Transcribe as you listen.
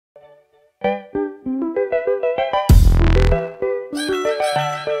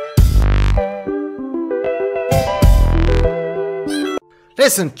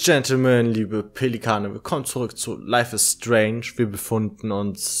Ladies and Gentlemen, liebe Pelikane, willkommen zurück zu Life is Strange. Wir befinden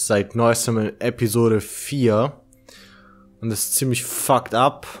uns seit neuestem in Episode 4. Und das ist ziemlich fucked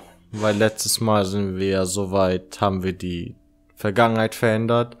up, weil letztes Mal sind wir ja soweit, haben wir die Vergangenheit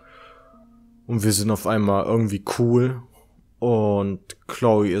verändert. Und wir sind auf einmal irgendwie cool. Und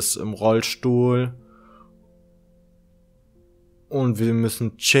Chloe ist im Rollstuhl. Und wir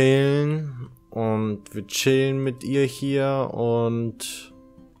müssen chillen. Und wir chillen mit ihr hier und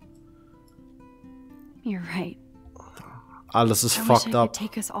You're right. Alles ist fucked up.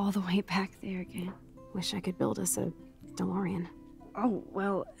 Take us all the way back there again. Wish I could build us a DeLorean. Oh,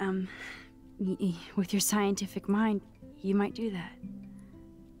 well, with your scientific mind, you might do that.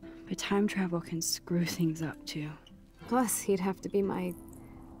 But time travel can screw things up too. Plus, he'd have to be my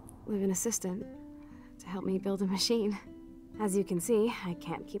live-in assistant to help me build a machine. As you can see, I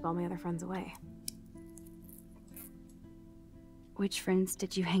can't keep all my other friends away. Which friends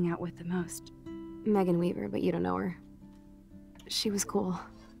did you hang out with the most? Megan Weaver, but you don't know her. She was cool.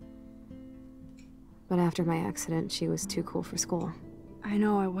 But after my accident, she was too cool for school. I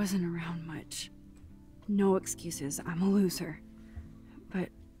know I wasn't around much. No excuses, I'm a loser. But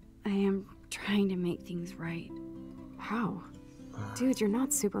I am trying to make things right. How? Dude, you're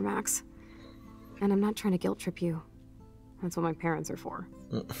not Super Max. And I'm not trying to guilt trip you. That's what my parents are for.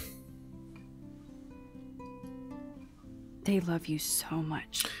 They love you so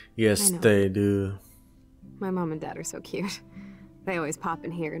much. Yes, they do. My mom and dad are so cute. They always pop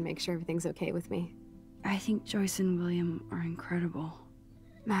in here and make sure everything's okay with me. I think Joyce and William are incredible.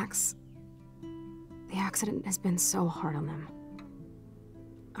 Max, the accident has been so hard on them.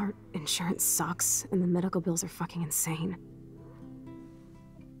 Our insurance sucks, and the medical bills are fucking insane.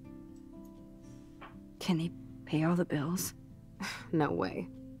 Can they pay all the bills? No way.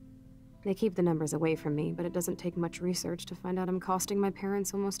 They keep the numbers away from me, but it doesn't take much research to find out I'm costing my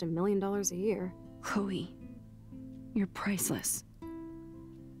parents almost $1 million a year. Chloe, you're priceless.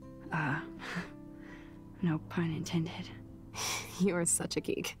 No pun intended. You are such a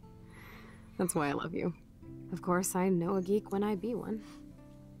geek. That's why I love you. Of course, I know a geek when I be one.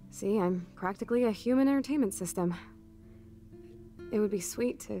 See, I'm practically a human entertainment system. It would be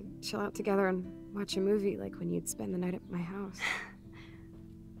sweet to chill out together and watch a movie like when you'd spend the night at my house.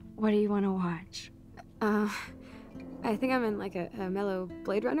 What do you want to watch? I think I'm in like a mellow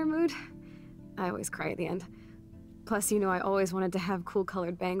Blade Runner mood. I always cry at the end. Plus, you know I always wanted to have cool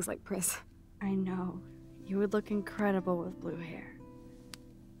colored bangs like Pris. I know. You would look incredible with blue hair.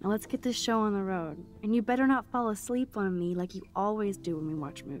 Now let's get this show on the road. And you better not fall asleep on me like you always do when we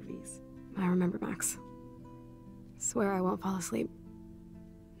watch movies. I remember, Max. Swear I won't fall asleep.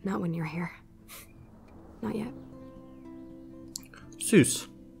 Not when you're here. Not yet. Süß.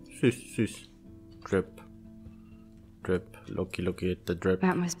 Süß, süß. Drip. Drip. Loki at the drip.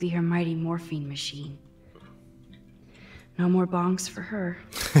 That must be her mighty morphine machine. No more bongs for her.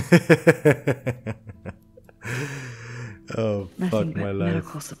 Oh, Nothing fuck but my life.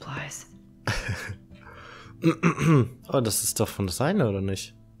 medical supplies. Oh, das ist doch von seiner, oder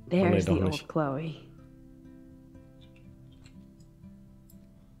nicht? There's doch the nicht. old Chloe.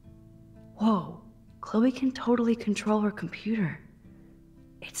 Whoa, Chloe can totally control her computer.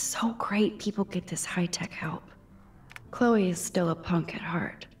 It's so great people get this high-tech help. Chloe is still a punk at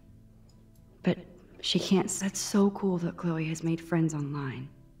heart. But she can't. That's so cool that Chloe has made friends online.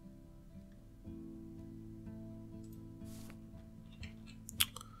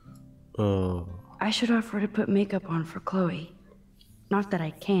 Oh. I should offer to put makeup on for Chloe. Not that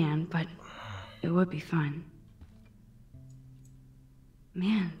I can, but it would be fun.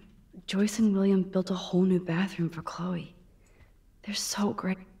 Man, Joyce and William built a whole new bathroom for Chloe. They're so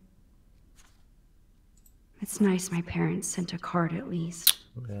great. It's nice my parents sent a card at least.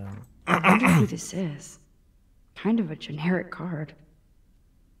 Yeah. I wonder who this is. Kind of a generic card.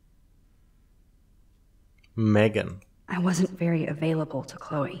 Megan. I wasn't very available to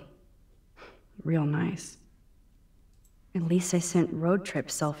Chloe. Real nice. At least I sent road trip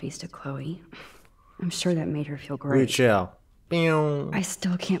selfies to Chloe. I'm sure that made her feel great. Wheelchair. Pew. I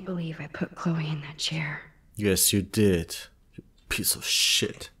still can't believe I put Chloe in that chair. Yes, you did. You piece of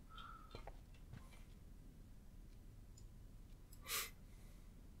shit.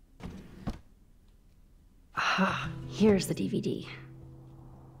 Ah, here's the DVD.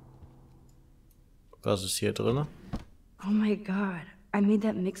 Was ist hier drin? Oh my god, I made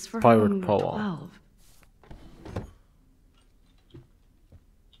that mix for her Pirate when we were Power. 12.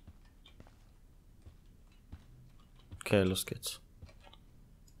 Okay, los geht's.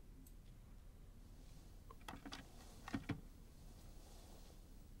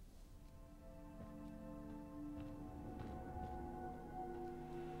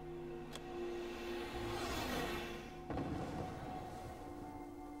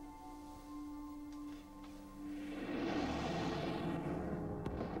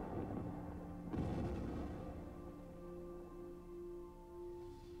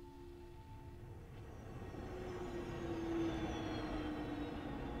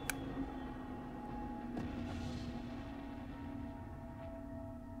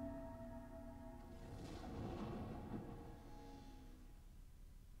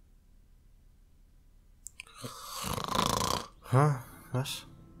 Hä? Was?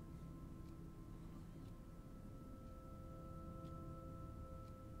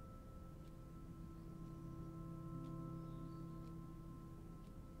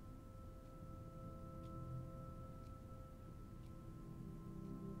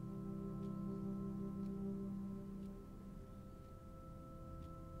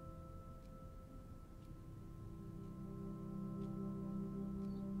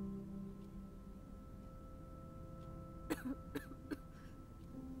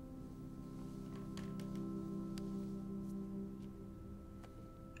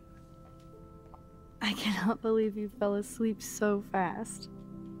 I cannot believe you fell asleep so fast.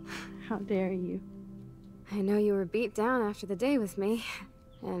 How dare you? I know you were beat down after the day with me,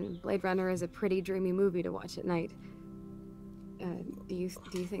 and Blade Runner is a pretty dreamy movie to watch at night. Do you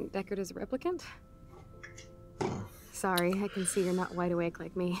think Deckard is a replicant? Sorry, I can see you're not wide awake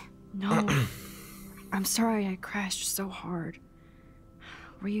like me. No. I'm sorry I crashed so hard.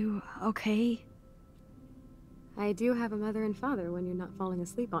 Were you okay? I do have a mother and father when you're not falling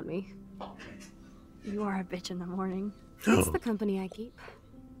asleep on me. You are a bitch in the morning. That's the company I keep.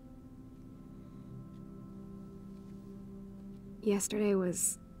 Yesterday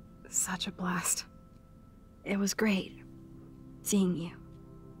was such a blast. It was great seeing you.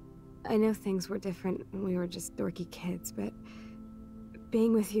 I know things were different when we were just dorky kids, but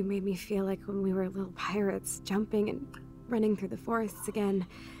being with you made me feel like when we were little pirates, jumping and running through the forests again.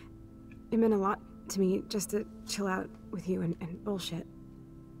 It meant a lot to me just to chill out with you and bullshit.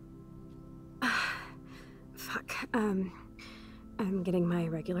 Fuck. I'm getting my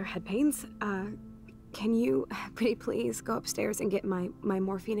regular head pains. Can you pretty please go upstairs and get my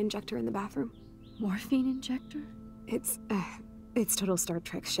morphine injector in the bathroom? Morphine injector? It's total Star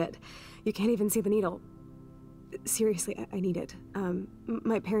Trek shit. You can't even see the needle. Seriously, I need it.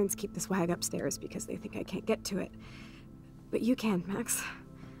 My parents keep the swag upstairs because they think I can't get to it. But you can, Max.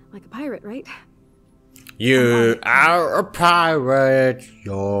 Like a pirate, right? You are a pirate,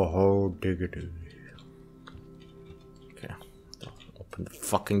 your whole diggity. Okay, open the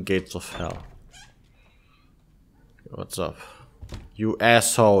fucking gates of hell. What's up? You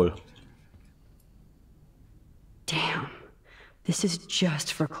asshole. Damn. This is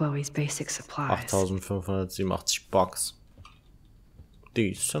just for Chloe's basic supplies. 8,587 bucks.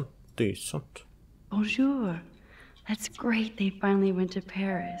 Decent, decent. Bonjour. That's great they finally went to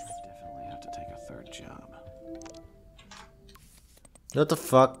Paris. Definitely have to take a third job. What the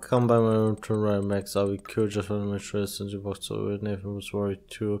fuck? Come by my room to ride Max. I'll be cool just want to make sure since you walked so weird. Nathan was worried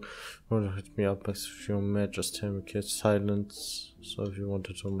too. Want to hit me up, Max, if you're mad, just tell me, kids. Silence. So if you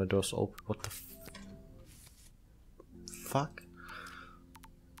wanted to, my door's open. What the fuck?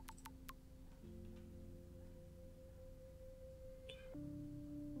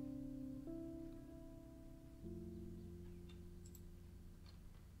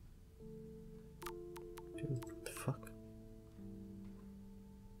 Dude, what the fuck?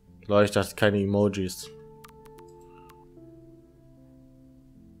 Leute, ich dachte keine Emojis.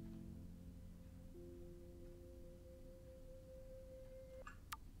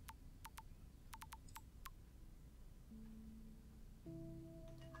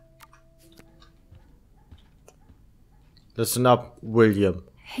 Listen up, William.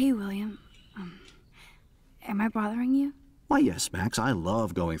 Hey, William. Am I bothering you? Why, yes, Max. I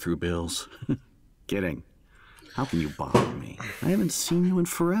love going through bills. Kidding. How can you bother me? I haven't seen you in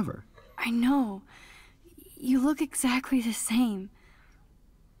forever. I know. You look exactly the same.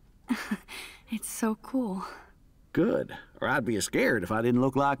 It's so cool. Good. Or I'd be scared if I didn't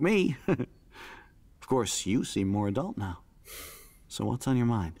look like me. Of course, you seem more adult now. So what's on your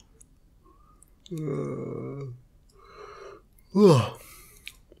mind?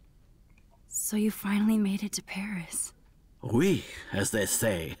 So you finally made it to Paris. Oui, as they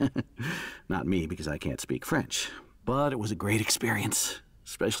say. Not me, because I can't speak French. But it was a great experience,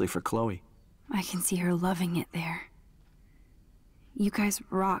 especially for Chloe. I can see her loving it there. You guys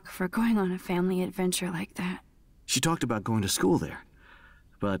rock for going on a family adventure like that. She talked about going to school there,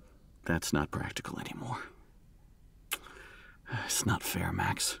 but that's not practical anymore. It's not fair,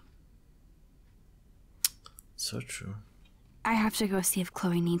 Max. So true. I have to go see if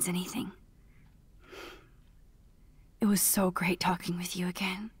Chloe needs anything. It was so great talking with you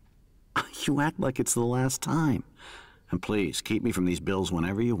again. You act like it's the last time. And please, keep me from these bills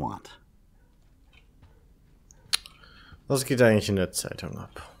whenever you want. Was geht eigentlich in der Zeitung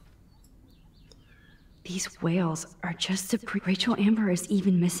ab? These whales are just Rachel Amber is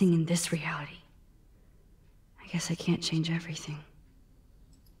even missing in this reality. I guess I can't change everything.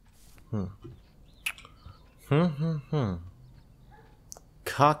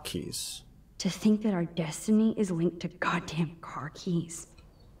 Khakis. To think that our destiny is linked to goddamn car keys.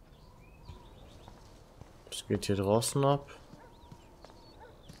 Was geht hier draußen ab?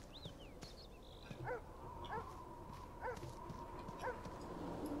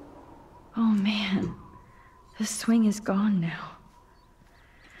 Oh man, the swing is gone now.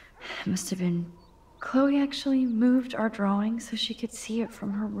 It must have been Chloe actually moved our drawing so she could see it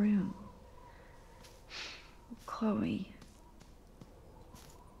from her room. Chloe.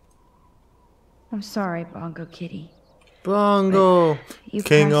 I'm sorry, Bongo Kitty. Bongo!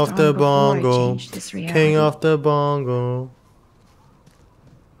 King of the bongo. King of the bongo.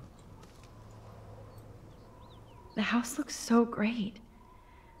 The house looks so great.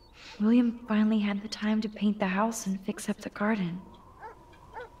 William finally had the time to paint the house and fix up the garden.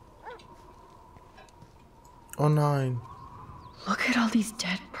 Oh nein. Look at all these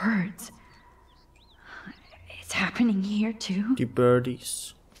dead birds. It's happening here too. Die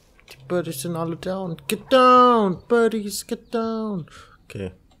Birdies. Die Birdies sind alle down. Get down! Birdies, get down!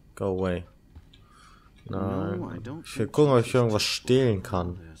 Okay, go away. Nein. Ich will gucken, ob ich irgendwas stehlen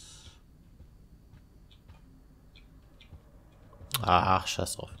kann. Ach,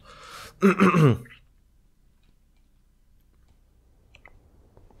 scheiß drauf.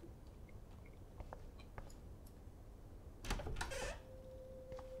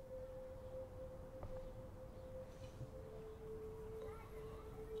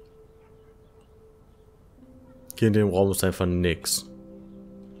 Hier in dem Raum ist einfach nix.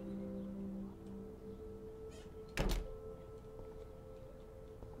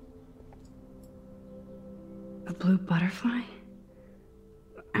 A blue butterfly?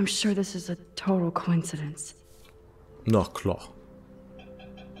 I'm sure this is a total coincidence. Na klar.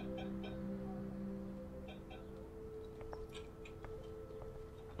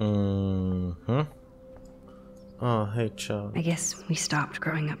 Mhm. Oh, hey, Charlie. I guess we stopped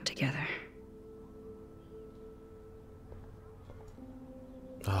growing up together.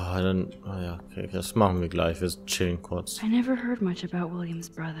 Ah, dann. Ah ja, okay, das machen wir gleich. Wir chillen kurz. I never heard much about William's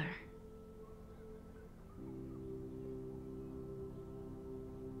brother.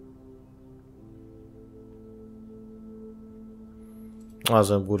 Ah,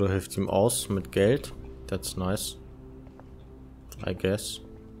 sein Bruder hilft ihm aus mit Geld. That's nice. I guess.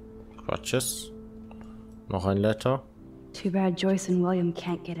 Crutches. Noch ein Letter. Too bad Joyce and William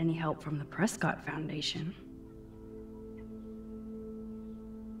can't get any help from the Prescott Foundation.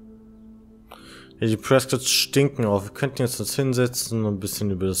 Ja, die Prescotts stinken auf. Wir könnten jetzt uns hinsetzen und ein bisschen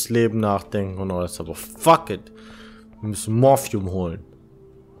über das Leben nachdenken und alles, aber fuck it. Wir müssen Morphium holen.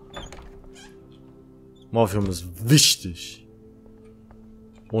 Morphium ist wichtig.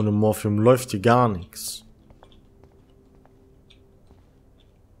 Ohne Morphium läuft hier gar nichts.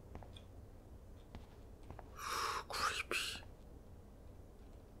 Creepy.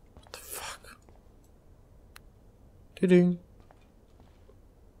 What the fuck? Ding.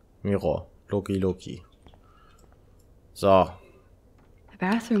 Mirror. Loki. So. The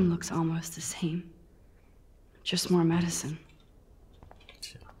bathroom looks almost the same. Just more medicine.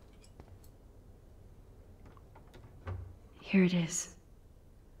 Tja. Here it is.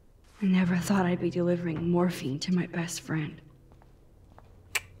 I never thought I'd be delivering morphine to my best friend.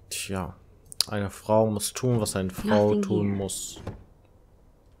 Tja. Eine Frau muss tun, was eine Frau Nothing tun here. muss.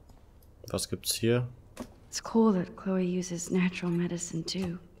 Was gibt's hier? It's cool that Chloe uses natural medicine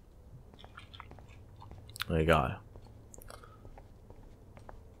too. Egal.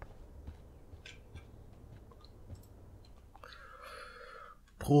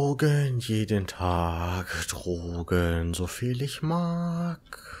 Drogen jeden Tag, Drogen, so viel ich mag.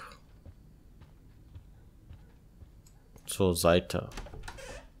 Zur Seite.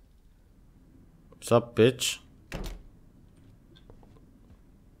 What's up, bitch?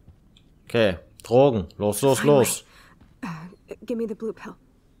 Okay, Drogen. Los. Give me the blue pill.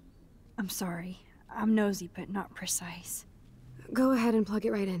 I'm sorry. I'm nosy, but not precise. Go ahead and plug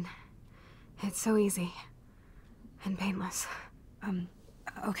it right in. It's so easy. And painless.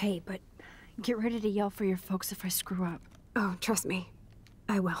 Okay, but get ready to yell for your folks if I screw up. Oh, trust me.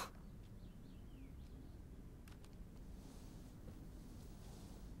 I will.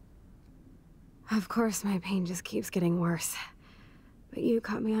 Of course, my pain just keeps getting worse. But you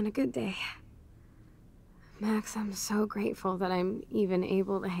caught me on a good day. Max, I'm so grateful that I'm even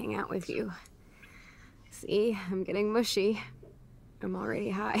able to hang out with you. See, I'm getting mushy. I'm already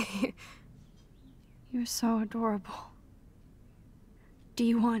high. You're so adorable. Do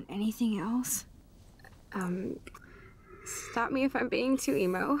you want anything else? Stop me if I'm being too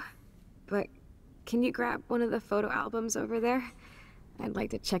emo, but can you grab one of the photo albums over there? I'd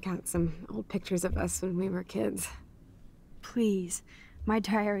like to check out some old pictures of us when we were kids. Please. My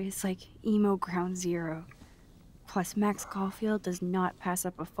diary is like emo ground zero. Plus, Max Caulfield does not pass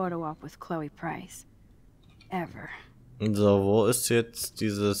up a photo op with Chloe Price. Ever. So, wo ist jetzt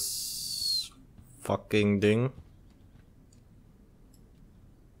dieses fucking Ding?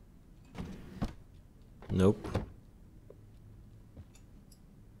 Nope.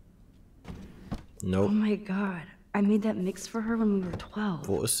 Nope. Oh my god. I made that mix for her when we were 12.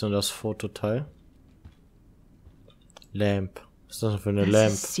 Wo ist denn das Fototeil? Lamp. Was ist das denn für eine That's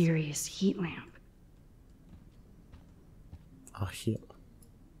Lamp? a serious heat lamp. Ach, hier.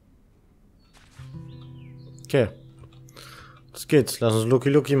 Okay. Los geht's. Lass uns Lucky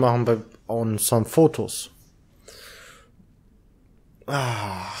Lucky machen bei unseren Fotos.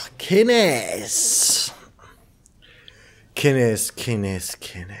 Ah, Kines. Kines.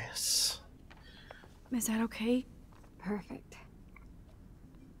 Is that okay? Perfect.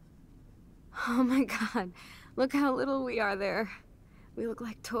 Oh my god, look how little we are there. We look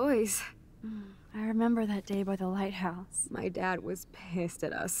like toys. I remember that day by the lighthouse. My dad was pissed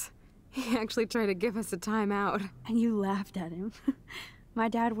at us. He actually tried to give us a timeout. And you laughed at him. My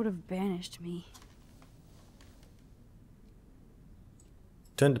dad would have banished me.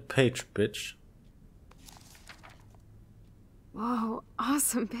 Turn the page, bitch. Whoa,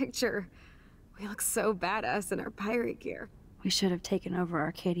 awesome picture. We look so badass in our pirate gear. We should have taken over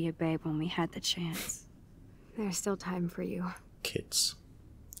Arcadia Bay when we had the chance. There's still time for you. Kids.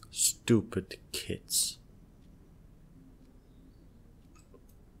 Stupid kids.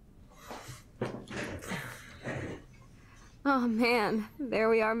 Oh man, there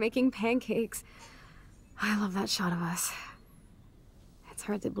we are making pancakes. I love that shot of us. It's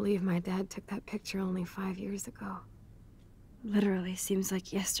hard to believe my dad took that picture only 5 years ago. Literally seems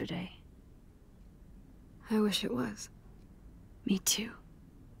like yesterday. I wish it was. Me too.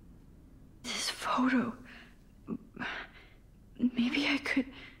 This photo... Maybe I could...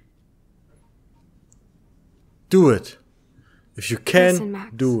 Do it. If you can, Listen,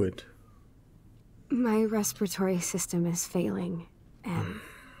 Max. do it. My respiratory system is failing, and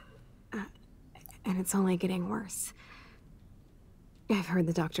it's only getting worse. I've heard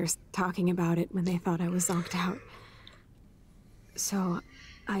the doctors talking about it when they thought I was zonked out. So,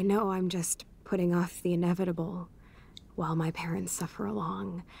 I know I'm just putting off the inevitable while my parents suffer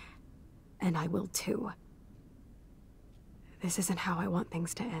along, and I will too. This isn't how I want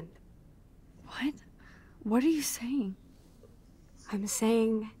things to end. What? What are you saying? I'm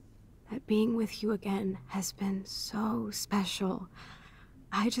saying that being with you again has been so special.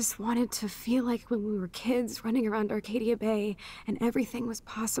 I just wanted to feel like when we were kids running around Arcadia Bay and everything was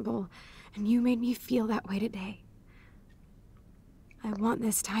possible, and you made me feel that way today. I want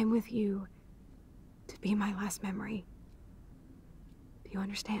this time with you to be my last memory. Do you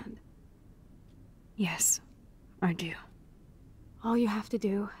understand? Yes, I do. All you have to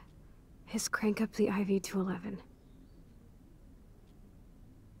do is crank up the IV to 11.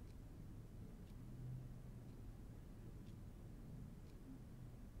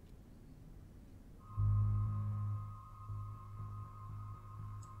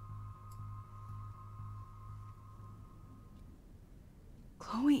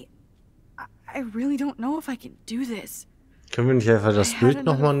 Chloe, I really don't know if I can do this. Können wir nicht einfach das Bild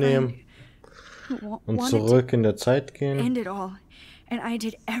nochmal nehmen und Wanted zurück in der Zeit to gehen? end it all, and I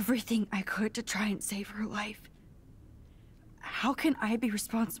did everything I could to try and save her life. How can I be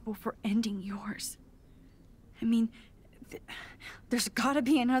responsible for ending yours? I mean, there's gotta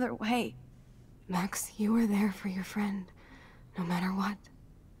be another way. Max, you were there for your friend, no matter what.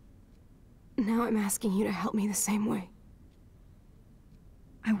 Now I'm asking you to help me the same way.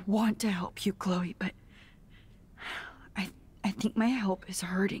 I want to help you, Chloe, but I think my help is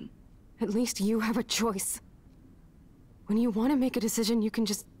hurting. At least you have a choice. When you want to make a decision, you can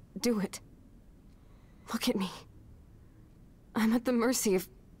just do it. Look at me. I'm at the mercy of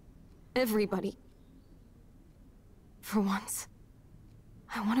everybody. For once,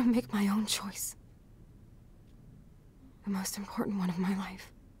 I want to make my own choice. The most important one of my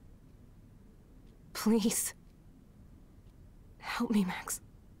life. Please, help me, Max.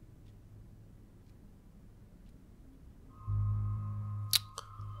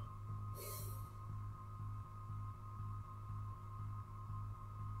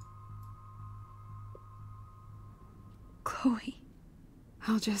 Chloe.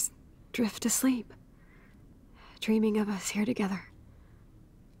 I'll just drift asleep, dreaming of us here together.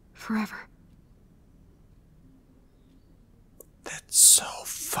 Forever. That's so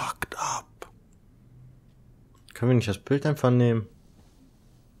fucked up. Können wir nicht das Bild einfach nehmen?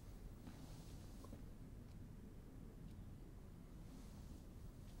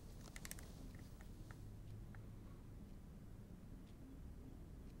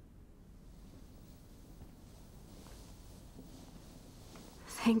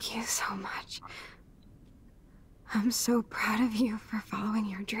 Thank you so much. I'm so proud of you for following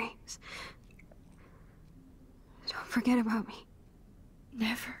your dreams. Don't forget about me.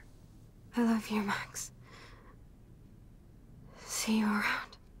 Never. I love you, Max. See you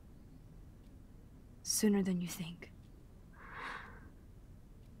around. Sooner than you think.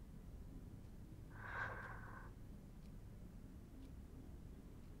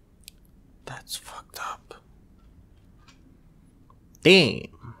 That's fucked up. Damn.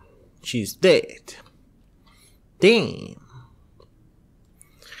 She's dead. Damn.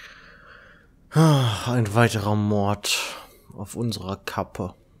 Ein weiterer Mord auf unserer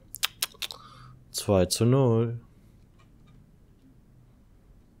Kappe. 2:0.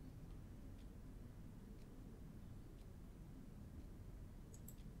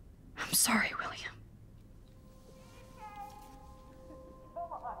 I'm sorry, William.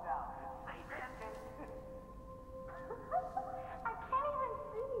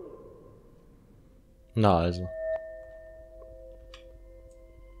 Na also.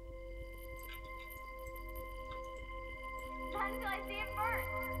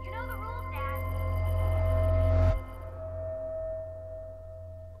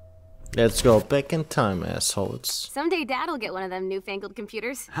 Let's go back in time, assholes. Someday Dad'll get one of them newfangled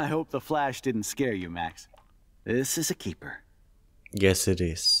computers. I hope the flash didn't scare you, Max. This is a keeper. Yes, it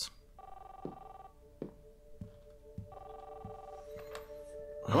is.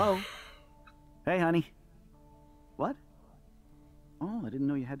 Hello? Hey, honey. What? Oh, I didn't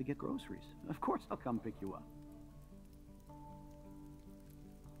know you had to get groceries. Of course I'll come pick you up.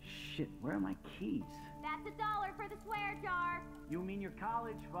 Shit, where are my keys? That's $1 for the swear jar. You mean your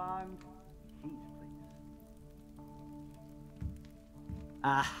college fund? Keys, please.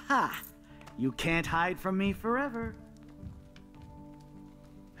 Aha! You can't hide from me forever.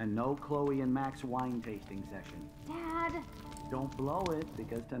 And no Chloe and Max wine tasting session. Dad. Don't blow it,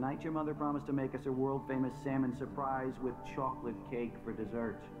 because tonight your mother promised to make us a world-famous salmon surprise with chocolate cake for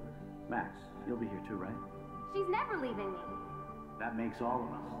dessert. Max, you'll be here too, right? She's never leaving me. That makes all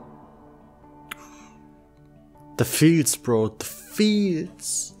of us. The feels, bro. The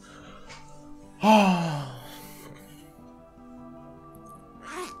feels.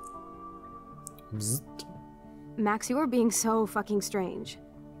 Max, you are being so fucking strange.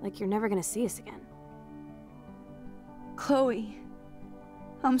 Like you're never gonna see us again. Chloe,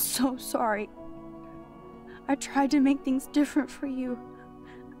 I'm so sorry. I tried to make things different for you.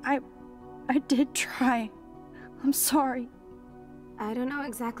 I did try. I'm sorry. I don't know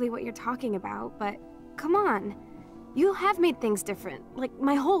exactly what you're talking about, but come on. You have made things different, like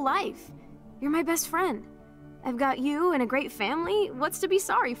my whole life. You're my best friend. I've got you and a great family. What's to be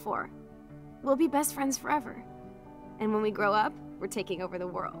sorry for? We'll be best friends forever. And when we grow up, we're taking over the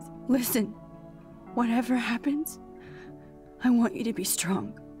world. Listen, whatever happens, I want you to be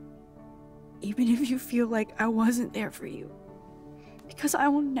strong. Even if you feel like I wasn't there for you. Because I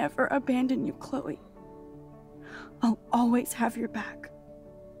will never abandon you, Chloe. I'll always have your back.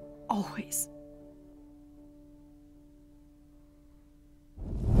 Always.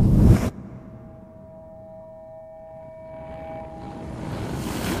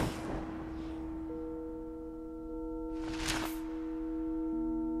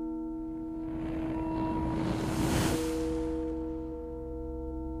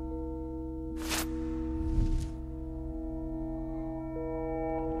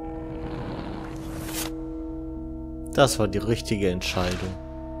 Das war die richtige Entscheidung.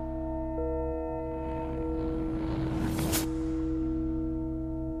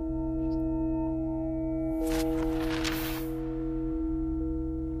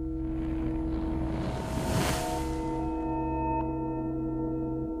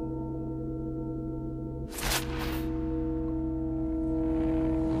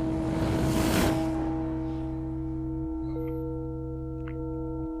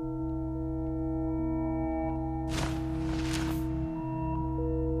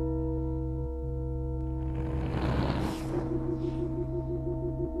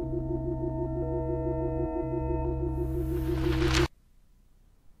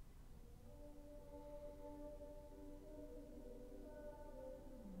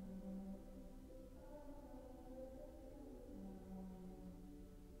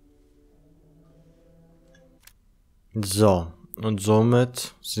 So, und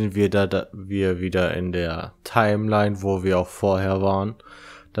somit sind wir wieder in der Timeline, wo wir auch vorher waren.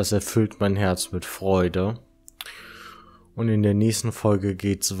 Das erfüllt mein Herz mit Freude. Und in der nächsten Folge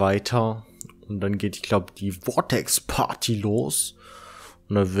geht's weiter. Und dann geht, ich glaube, die Vortex-Party los.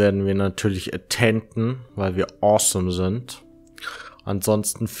 Und dann werden wir natürlich attenden, weil wir awesome sind.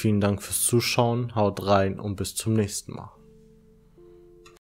 Ansonsten vielen Dank fürs Zuschauen, haut rein und bis zum nächsten Mal.